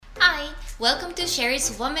Welcome to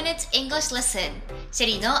Sherry's 1 Minute English Lesson. シェ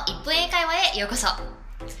リーの1分英会話へようこそ。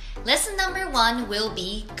Lesson number 1 will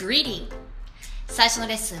be greeting. 最初の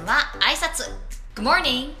レッスンは挨拶。Good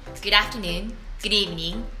morning, good afternoon, good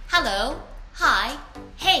evening, hello, hi,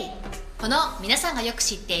 hey. この皆さんがよく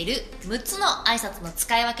知っている6つの挨拶の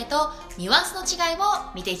使い分けとニュアンスの違い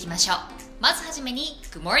を見ていきましょう。まずはじめに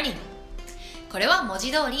Good morning。これは文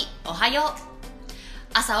字通りおはよう。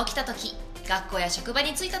朝起きたとき、学校や職場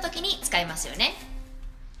に着いたときに使いますよね。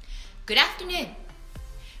Good afternoon。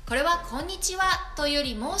これはこんにちはというよ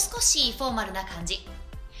りもう少しフォーマルな感じ。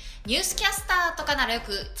ニュースキャスターとかならよ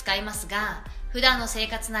く使いますが、普段の生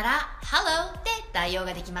活なら Hello で代用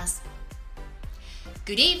ができます。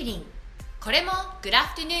Good evening。これも Good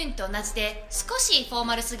afternoon と同じで少しフォー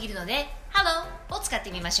マルすぎるので Hello を使っ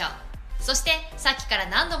てみましょう。そしてさっきから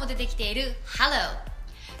何度も出てきている Hello。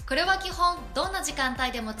これは基本どんな時間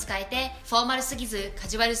帯でも使えてフォーマルすぎずカ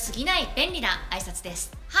ジュアルすぎない便利な挨拶で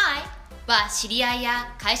す。Hi は知り合い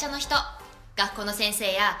や会社の人、学校の先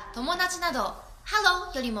生や友達など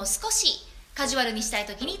Hello よりも少しカジュアルにしたい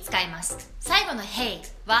時に使います。最後の Hey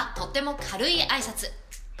はとっても軽い挨拶。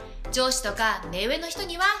上司とか目上の人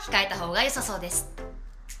には控えた方が良さそうです。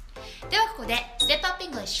ではここで Step Up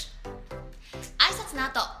English。 挨拶の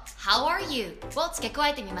後 How are you を付け加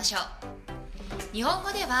えてみましょう。日本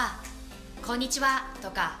語ではこんにちは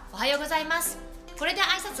とかおはようございます、これで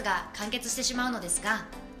挨拶が完結してしまうのですが、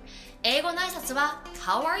英語の挨拶は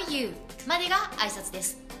How are you までが挨拶で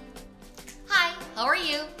す。 Hi, how are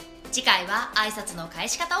you? 次回は挨拶の返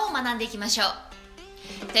し方を学んでいきましょ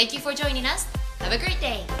う。 Thank you for joining us. Have a great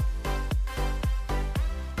day.